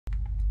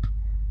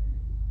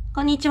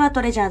こんにちは、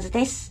トレジャーズ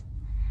です。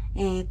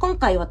今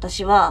回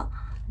私は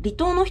離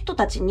島の人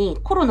たちに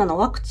コロナの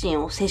ワクチ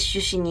ンを接種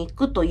しに行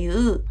くとい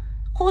う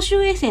公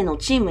衆衛生の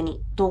チーム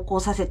に同行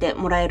させて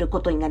もらえる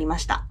ことになりま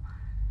した。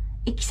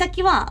行き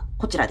先は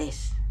こちらで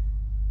す。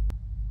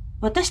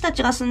私た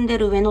ちが住んで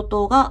る上野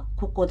島が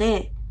ここ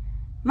で、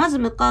まず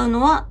向かう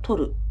のはト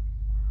ル。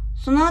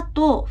その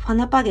後、ファ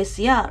ナパゲ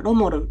スやロ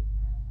モルン、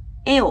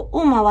エオ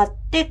を回っ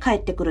て帰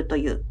ってくると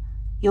いう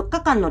4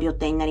日間の旅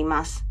程になり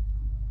ます。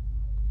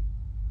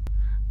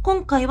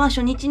今回は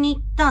初日に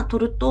行ったト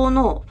ル島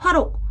のファ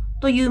ロ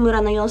という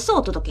村の様子を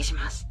お届けし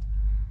ます。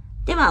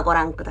ではご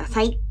覧くだ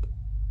さい。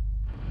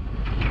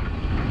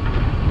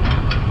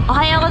お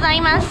はようござ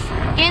います。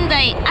現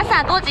在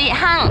朝5時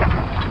半。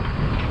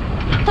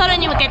トル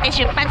に向けて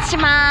出発し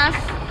ます。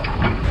行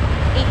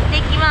って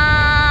き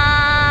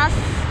ま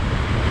す。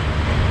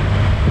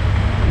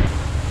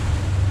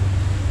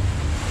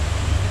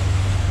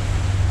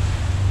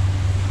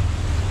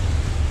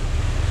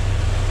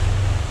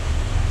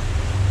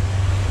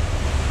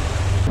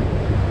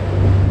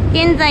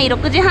現在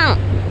6時半、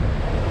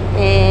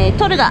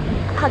トルが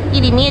はっ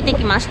きり見えて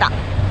きました。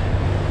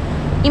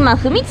今、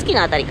踏切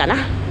のあたりかな。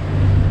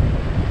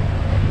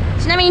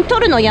ちなみにト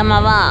ルの山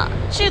は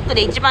チューク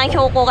で一番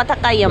標高が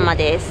高い山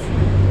です。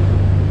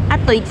あ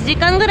と1時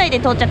間ぐらいで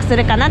到着す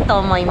るかなと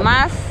思い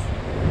ます。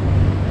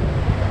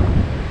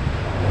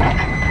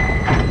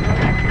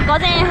午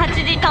前8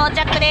時到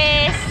着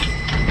です。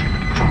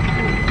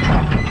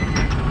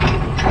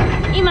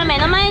今目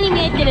の前に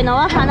見えてるの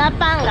はファナ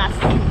パンガス。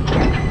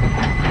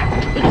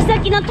行き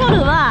先のト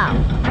ルは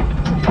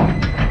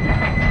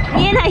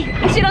見えない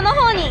後ろの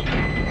方に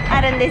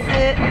あるんです。8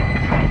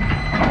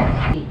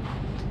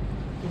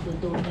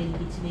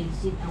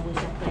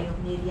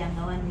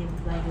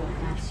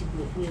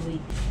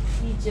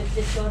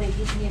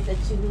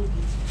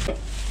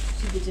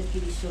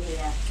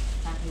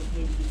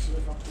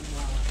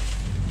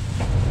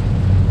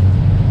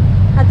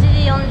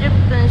時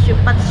40分出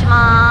発し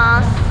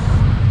ます。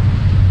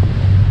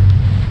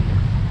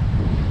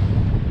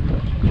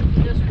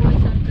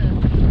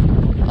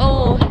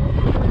お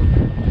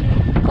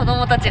ー、子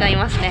供たちがい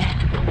ますね。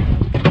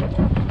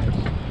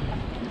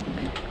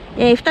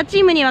2チ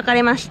ームに分か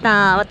れまし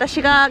た。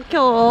私が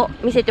今日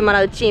見せても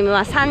らうチーム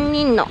は3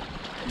人の、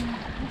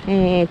チ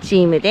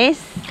ームで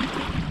す。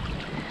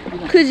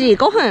9時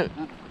5分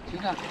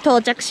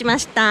到着しま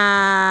し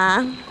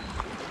た。フ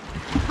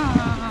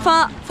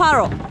ァ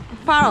ロ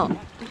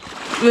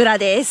村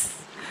で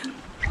す。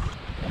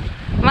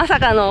まさ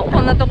かのこ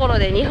んなところ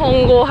で日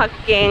本語を発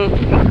見。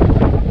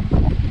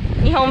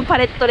日本パ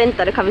レットレン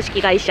タル株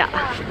式会社。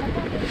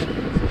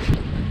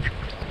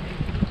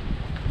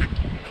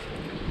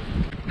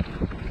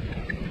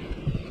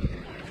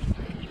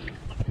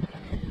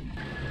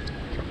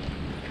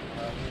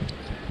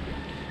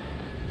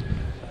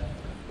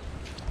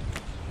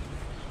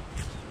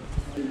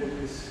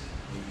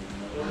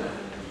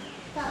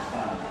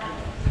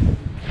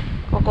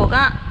ここ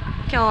が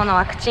今日の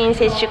ワクチン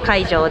接種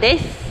会場で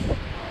す。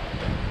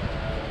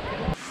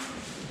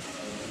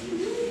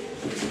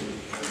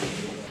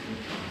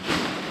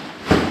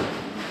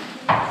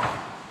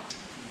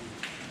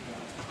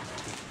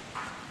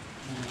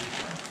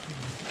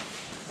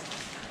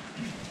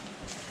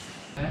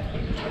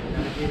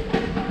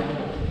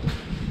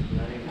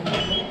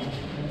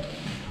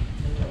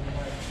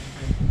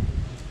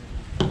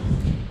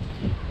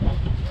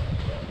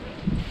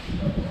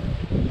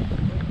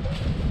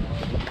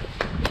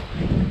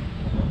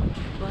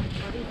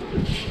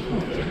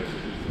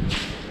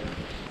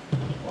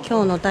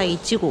今日の第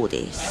1号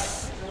で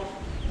す。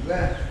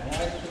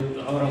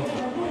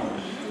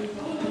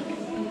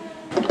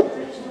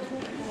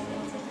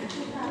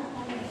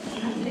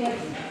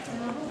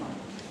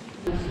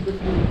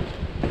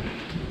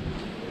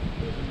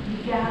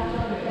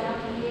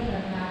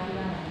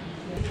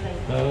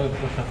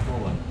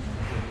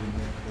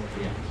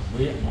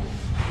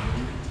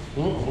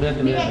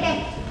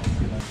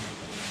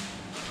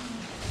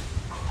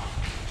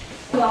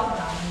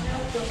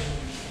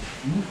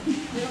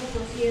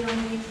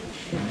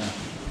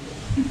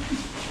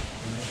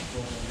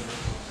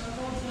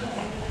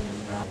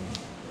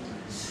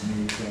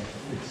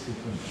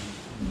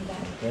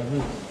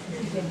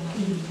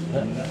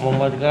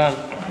Membuatkan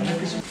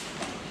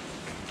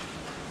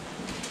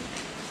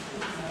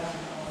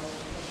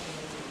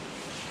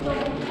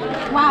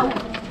wow.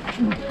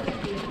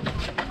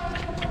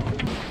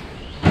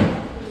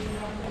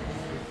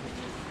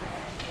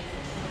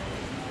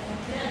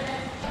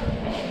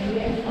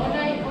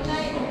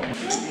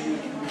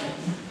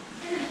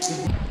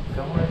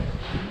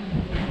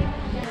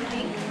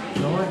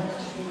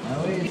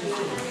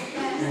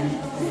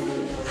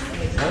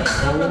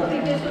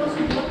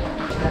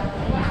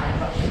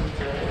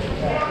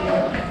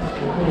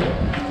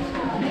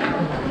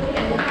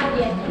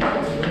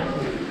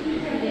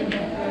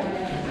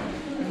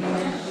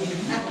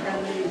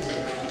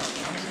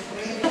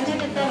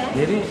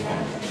 Jadi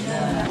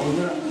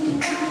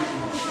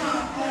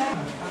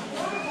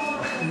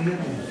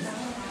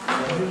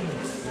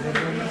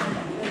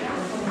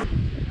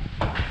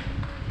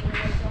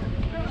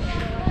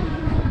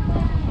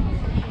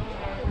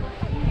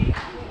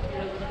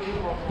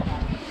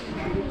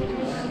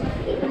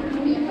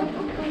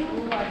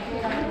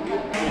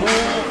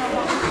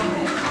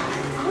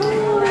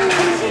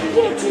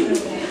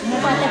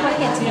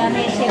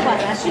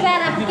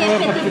Guarda, perché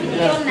aspetti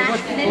donna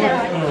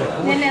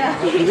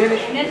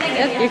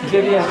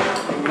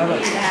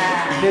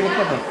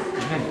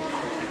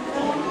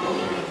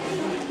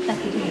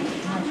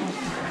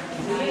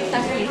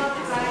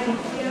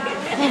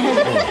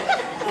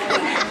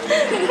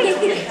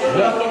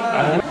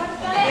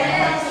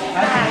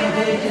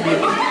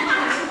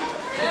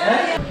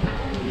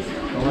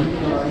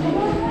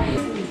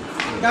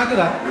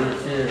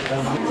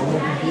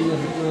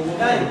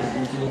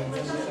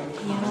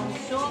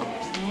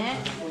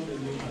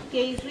che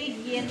i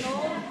suoi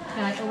chiedono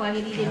la tua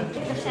che devi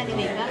lasciare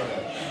venga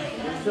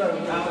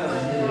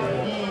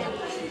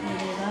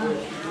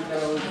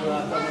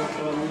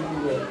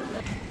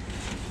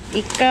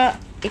Ika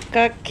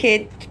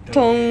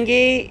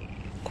ketonge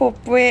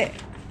kopwe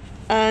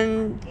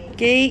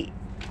ange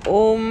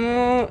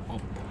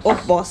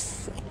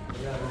opos.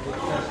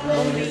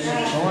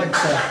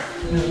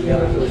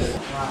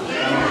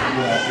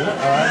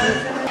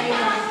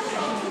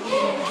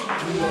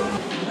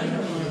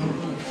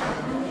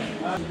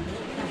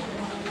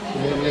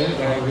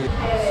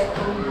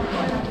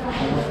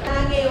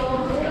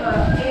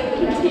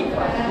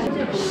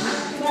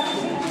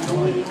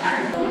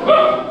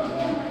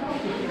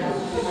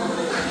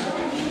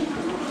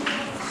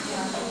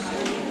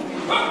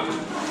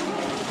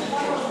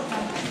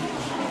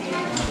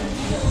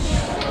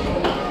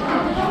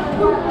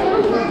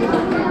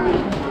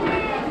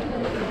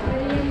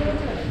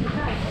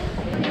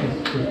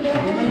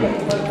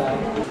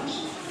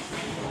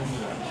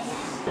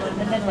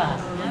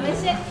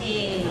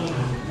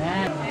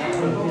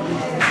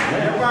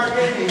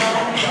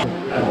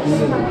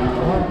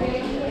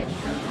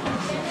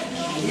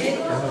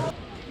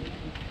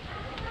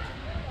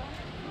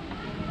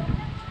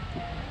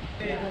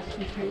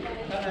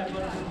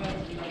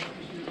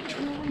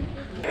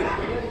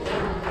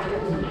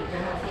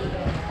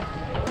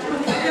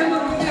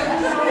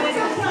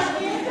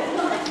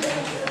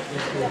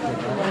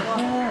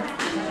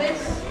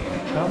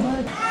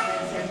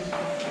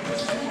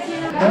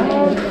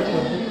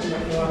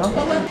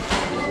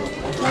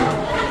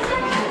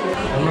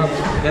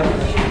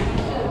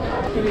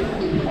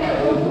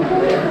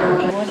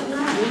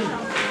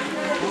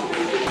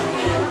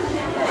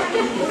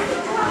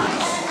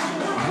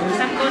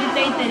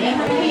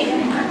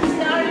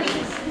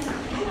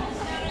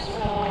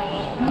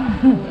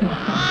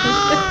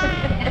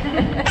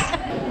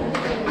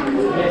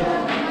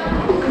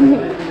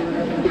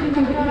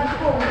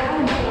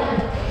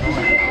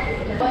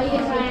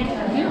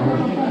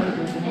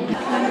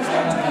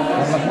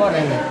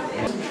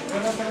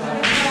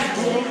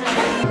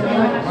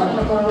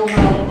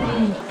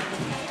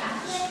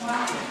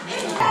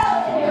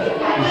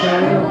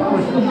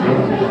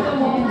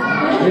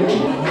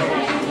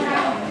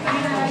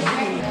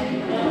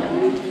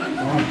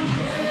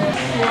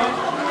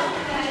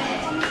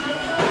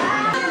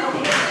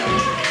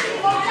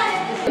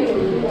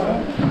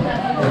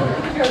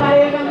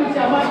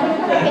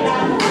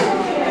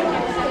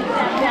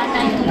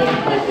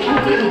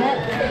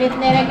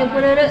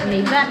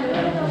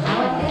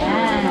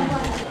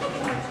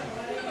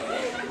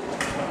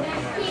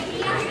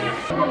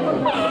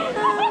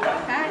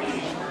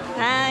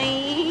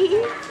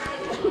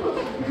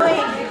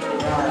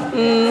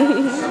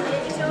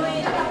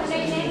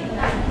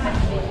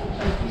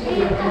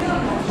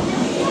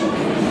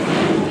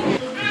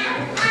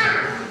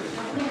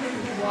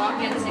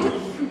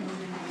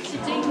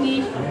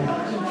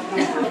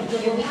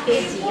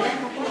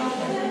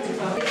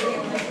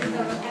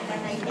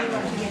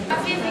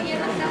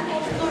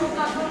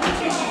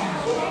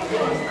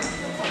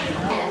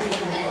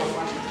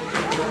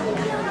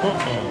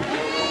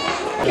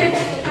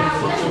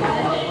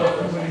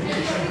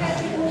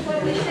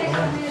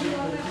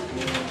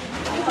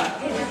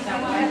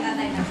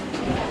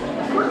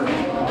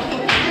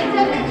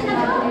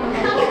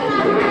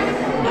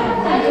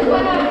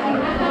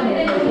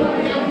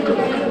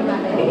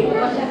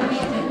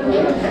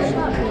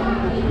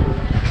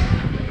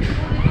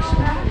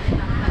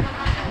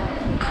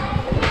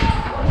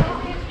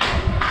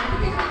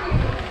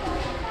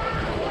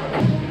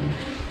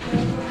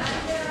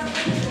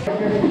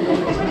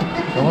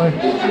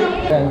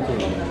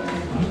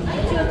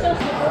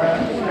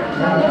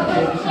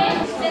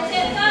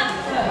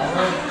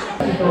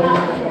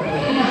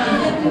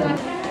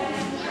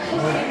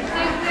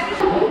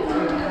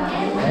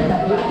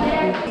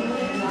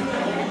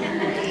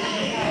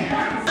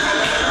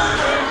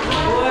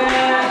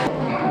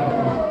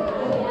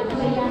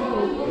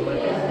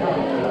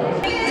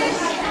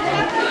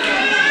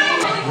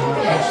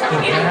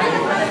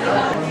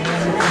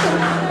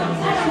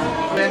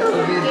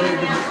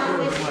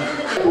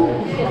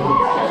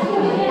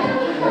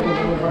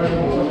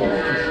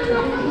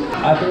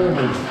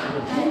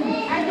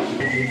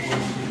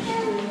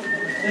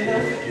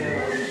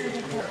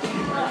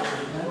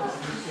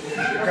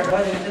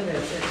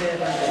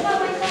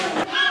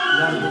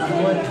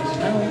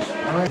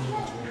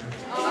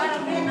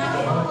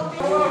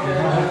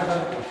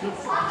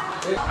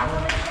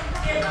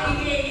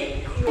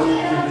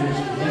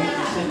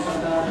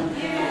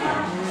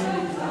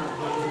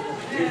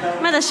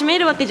 まだ閉め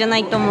るわけじゃな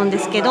いと思うんで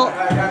すけど、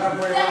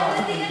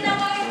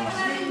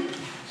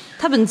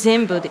多分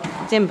全部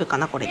か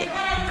な、これで。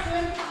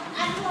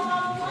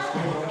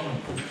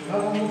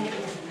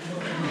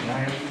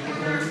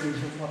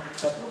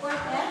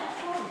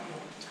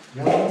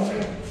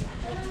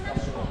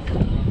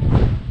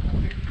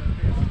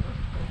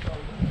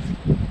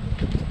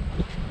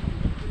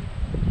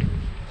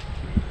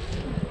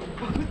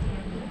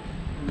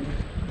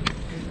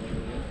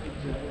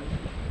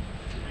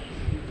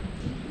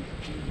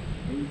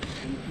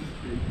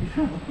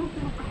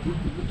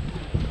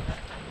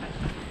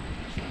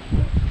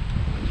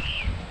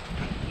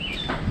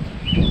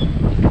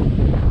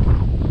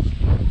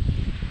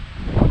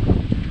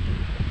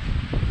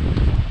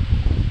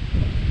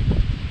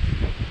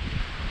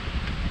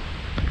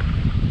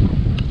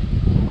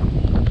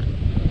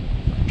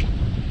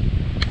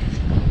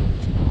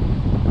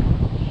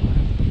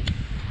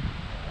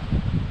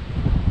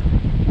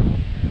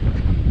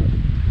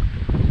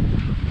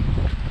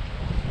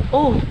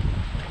おう、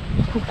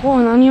ここ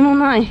は何も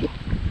ない。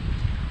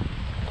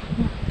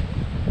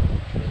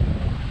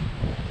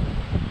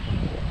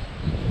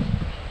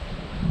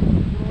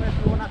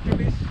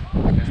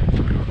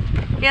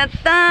やっ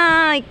た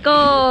ー、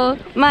行こ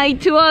う。マイ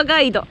ツアーガ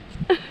イド。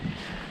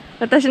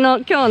私の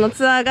今日の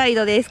ツアーガイ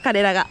ドです、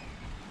彼らが。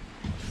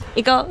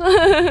行こう。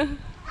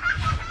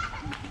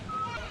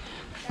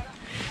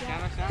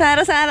サ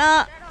ロサロ。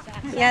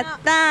やっ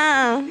た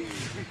ー。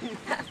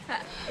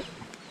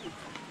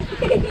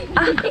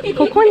あ、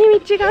ここに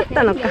道があっ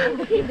たのか。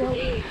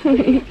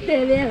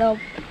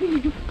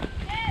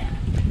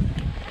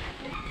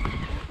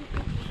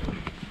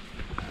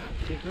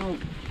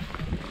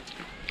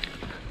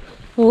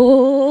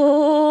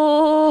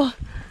おー。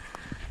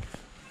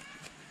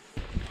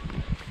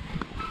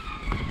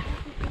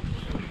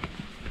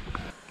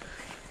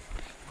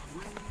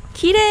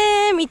綺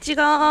麗、道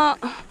が。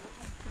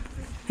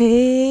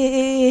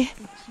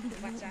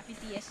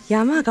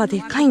山がで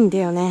かいんだ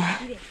よね。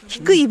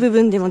低い部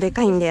分でもで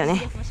かいんだよ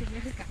ね。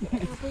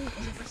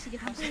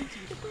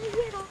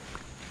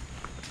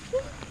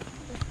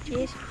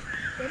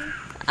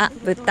あ、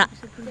豚。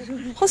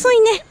細い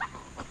ね。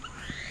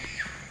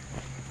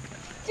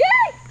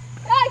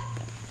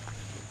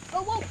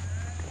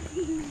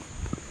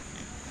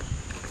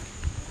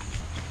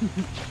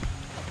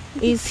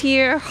Is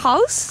here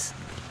house?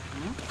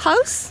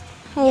 House?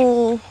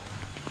 Oh.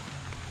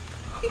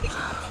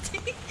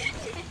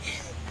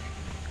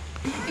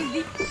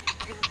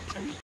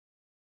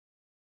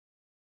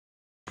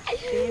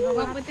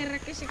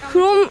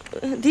 From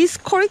this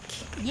creek?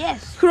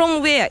 Yes.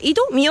 From where? 井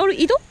戸？見よる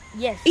井戸？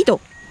 Yes. 井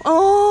戸。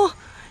あ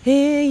あ、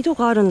井戸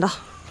があるんだ。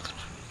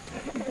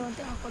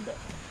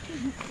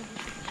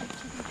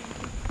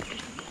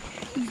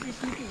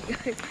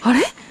あ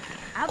れ？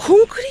コ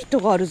ンクリート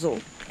があるぞ。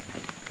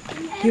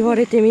言わ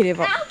れてみれ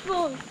ば。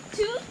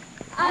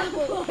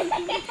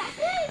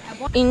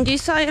In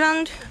this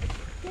island,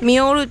 見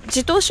よる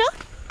自動車？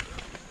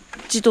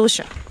自動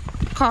車。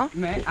car?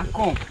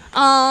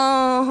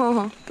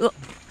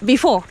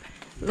 Before,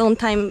 long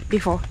time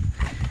before.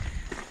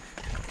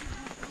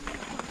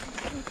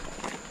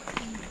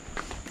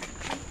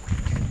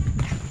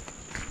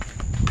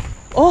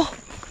 あ、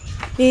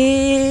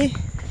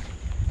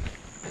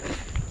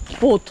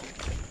ボート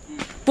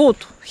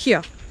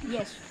here.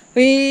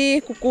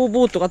 Yes. ここを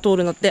ボートが通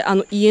るのって、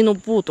家の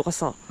ボートが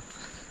さ、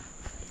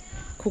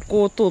こ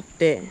こを通っ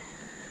て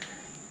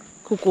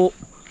ここ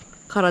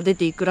から出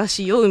ていくら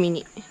しいよ。海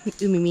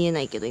見え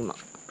ないけど今。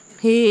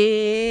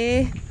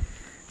へえ、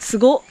す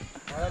ごっ。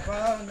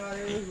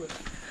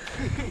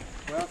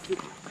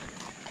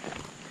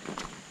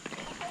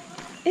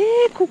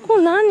ここ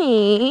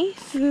何？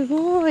す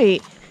ご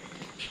い。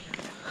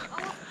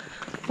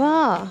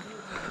わあ、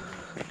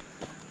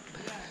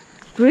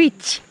ブリッ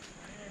ジ。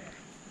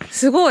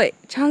すごい。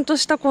ちゃんと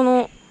したこ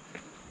の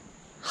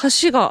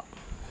橋が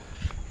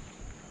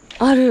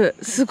ある。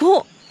すご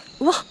っ。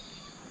うわっ。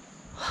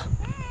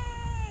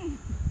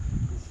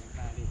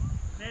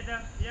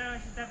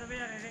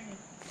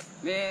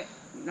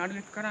な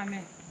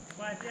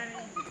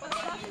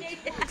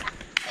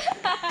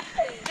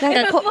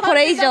んかこ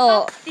れ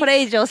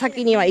以上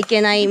先には行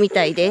けないみ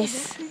たいで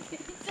す。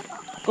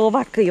ゴー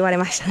バック言われ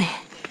ましたね。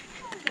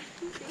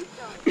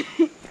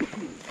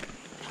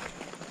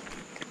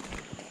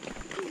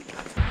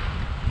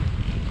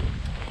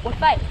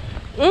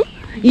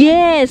イ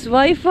エス、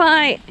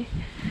Wi-Fi。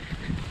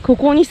こ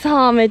こに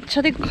さ、めっち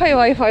ゃでっかい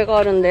Wi-Fi が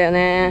あるんだよ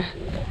ね。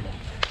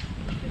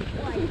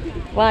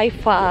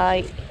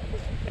Wi-Fi。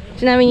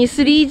ちなみに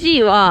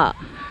 3G は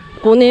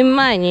5年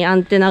前にア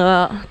ンテ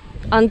ナ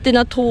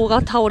塔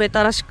が壊れ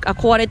たらし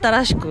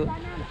く、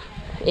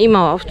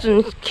今は普通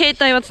に携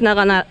帯はつな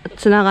が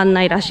ん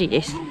ないらしい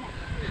です。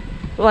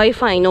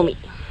Wi-Fi のみ。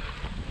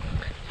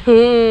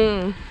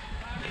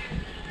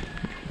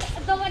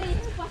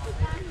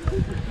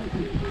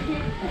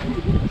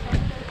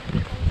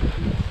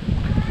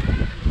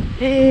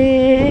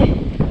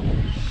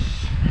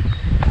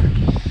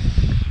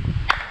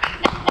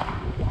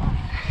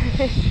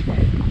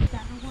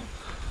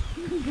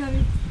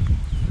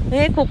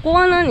ここ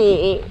は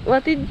何？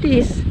 What is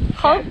this?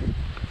 House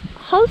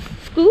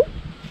school?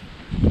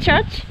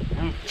 Church?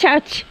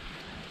 Church.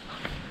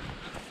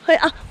 はい、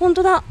あ、本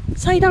当だ。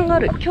祭壇があ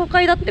る。教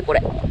会だってこ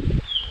れ。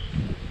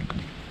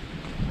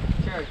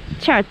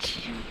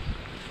Church。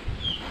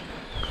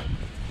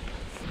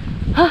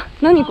あ、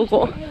何こ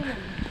こ。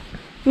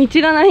道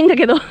がないんだ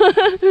けど。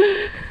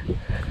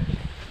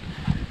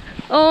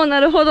おー、な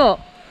るほど。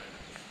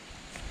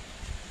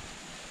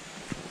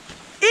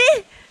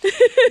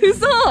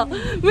嘘、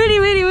無理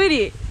無理無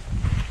理。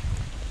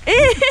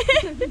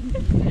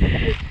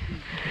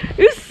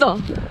嘘。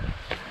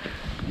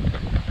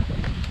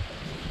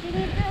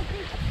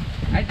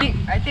I think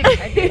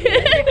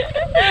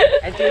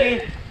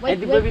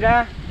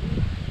Babira.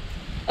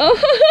 Oh,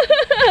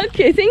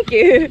 okay, thank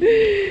you.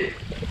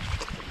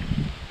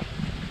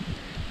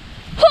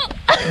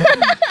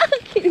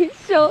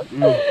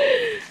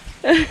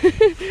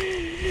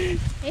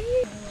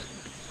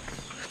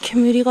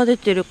 煙が出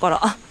てるから、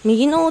あ、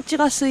右のお家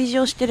が炊事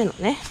をしてるの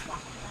ね。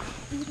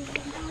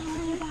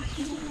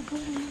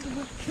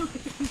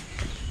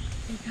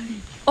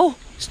お、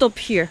stop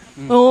here。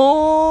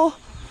おお。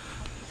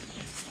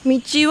道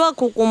は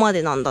ここま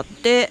でなんだっ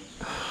て。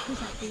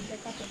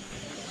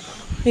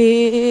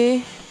へ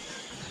え。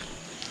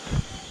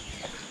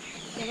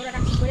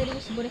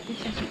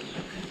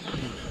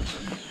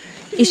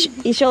イシ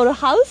ョール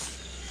ハウ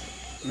ス？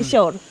イシ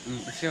ョール。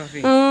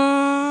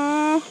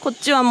こっ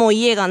ちはもう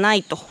家がな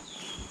いと。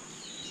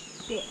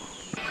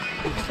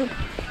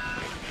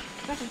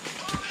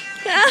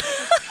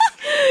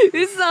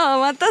嘘、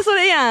またそ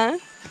れやん。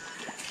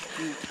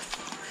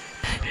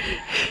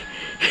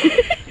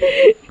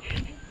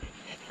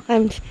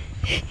Thank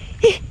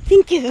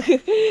you.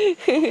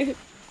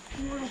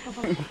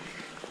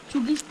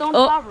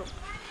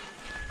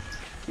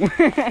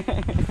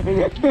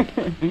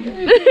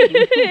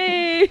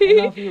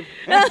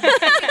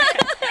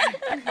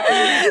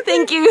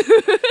 Thank you.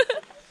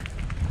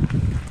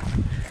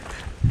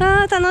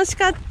 あー、楽し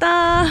かっ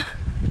た。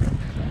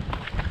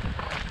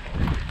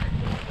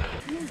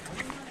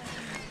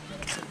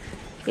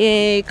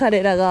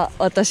彼らが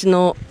私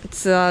の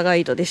ツアーガ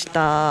イドでし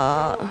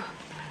た。あ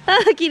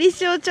ー、キリ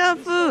シオチャー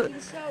プ。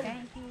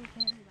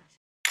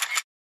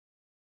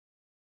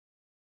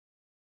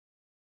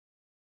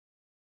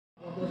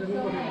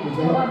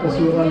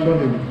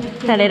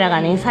彼ら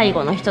がね、最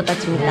後の人た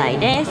ちみたい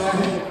です。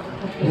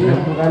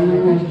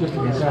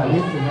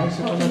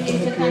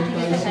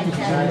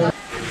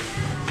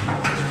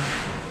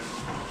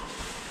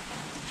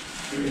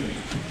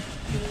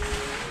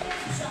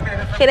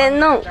ケレン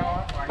の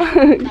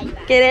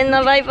ケレン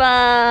のバイ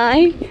バ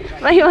イ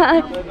バイバ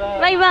イ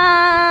バイ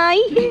バイ。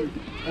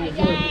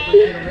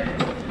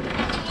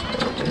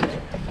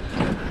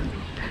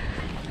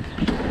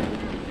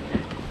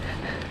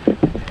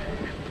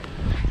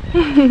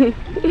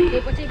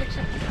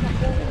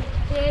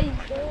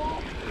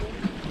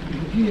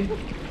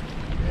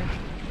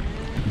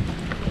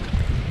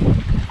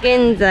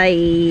現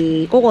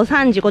在午後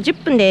3時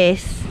50分で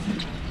す。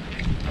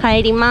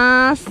帰り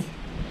ます。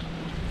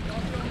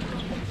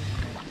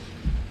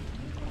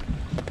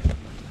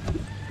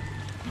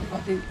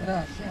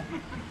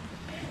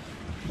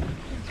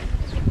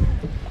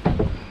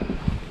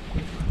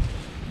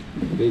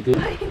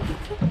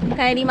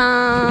帰り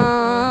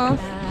ま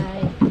す。